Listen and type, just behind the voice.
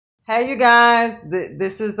Hey, you guys,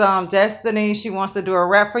 this is Destiny. She wants to do a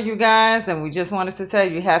rap for you guys, and we just wanted to tell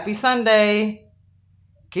you happy Sunday.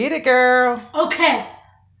 Get it, girl.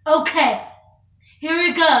 Okay, here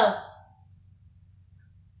we go.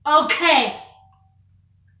 Okay.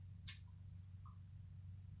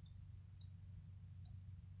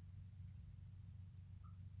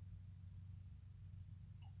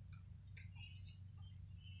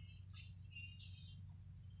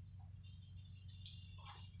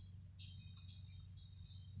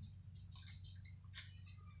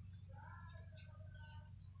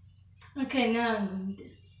 Okay, now.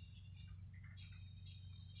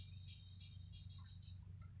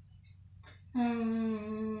 Um,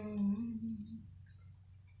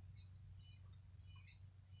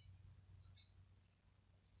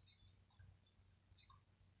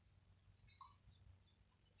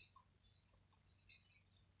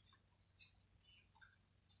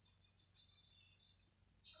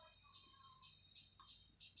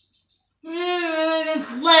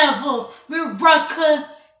 Level with Rucker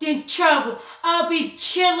in trouble. I'll be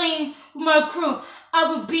chilling with my crew. I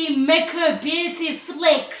will be making a busy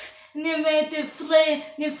flicks. And then make the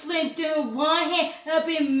flint to one hand. I'll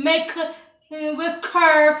be making with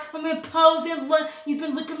curve. I'm been posing like you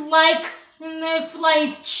been looking like and then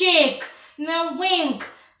flying chick. And then wink.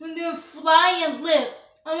 And then flying lip.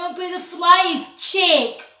 I'm gonna be the flying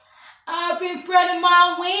chick. I've been spreading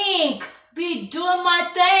my wing. Be doing my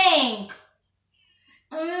thing.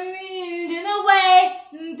 I'm in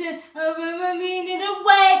a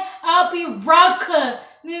way, I'll be rocker.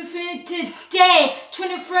 Today,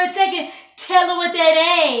 21st second, tell her what that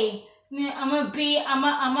A.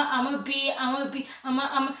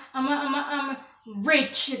 I'm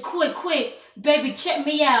rich, quick, baby, check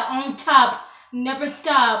me out, on top, never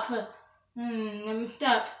stop, never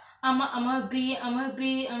stop. I'ma be a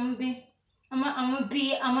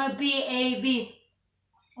B.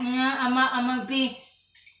 Yeah, I'ma be.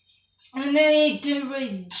 And then he do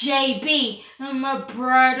with JB, and my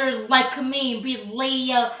brother like me, be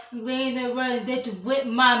Leo, that with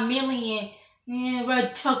my million, yeah,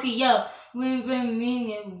 right Tokyo, with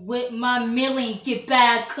my million, get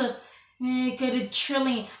back, get a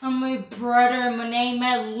trillion. I'm my brother, my name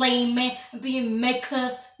is Layman, be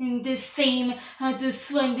Mecca in the same, I just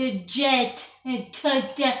swing the jet and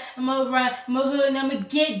touchdown. I'ma ride my hood, I'ma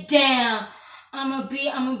get down. I'ma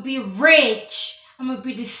be rich. I'm gonna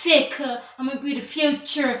be the thicker. I'm gonna be the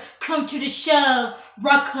future. Come to the show,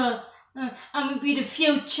 rocker. I'm gonna be the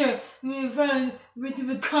future.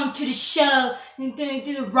 Come to the show and then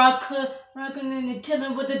do the rocker, and tell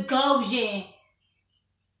them what the goals in.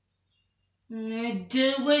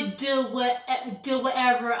 Do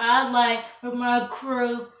whatever I like with my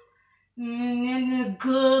crew. And then the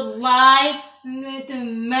good life. And then the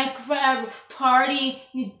make forever party,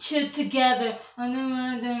 you chill together. Running.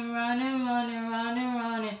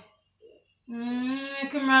 I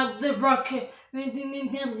come out the rocket, and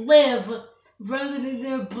then live. Rugged in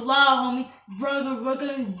the blah, homie.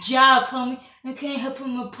 Rugged job, homie. I can't help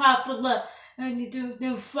him popular. And you do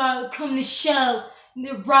come to show.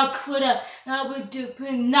 The rock with her. I would do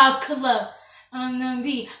binocular. I'ma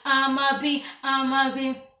be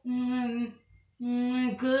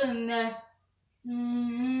good enough.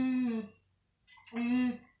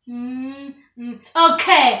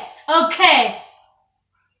 Okay.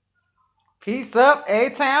 Peace up,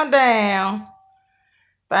 A-Town down.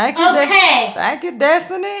 Thank you, Okay. Thank you,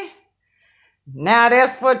 Destiny. Now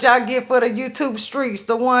that's what y'all get for the YouTube streets,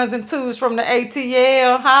 the ones and twos from the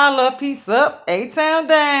ATL. Holla, peace up, A-Town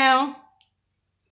down.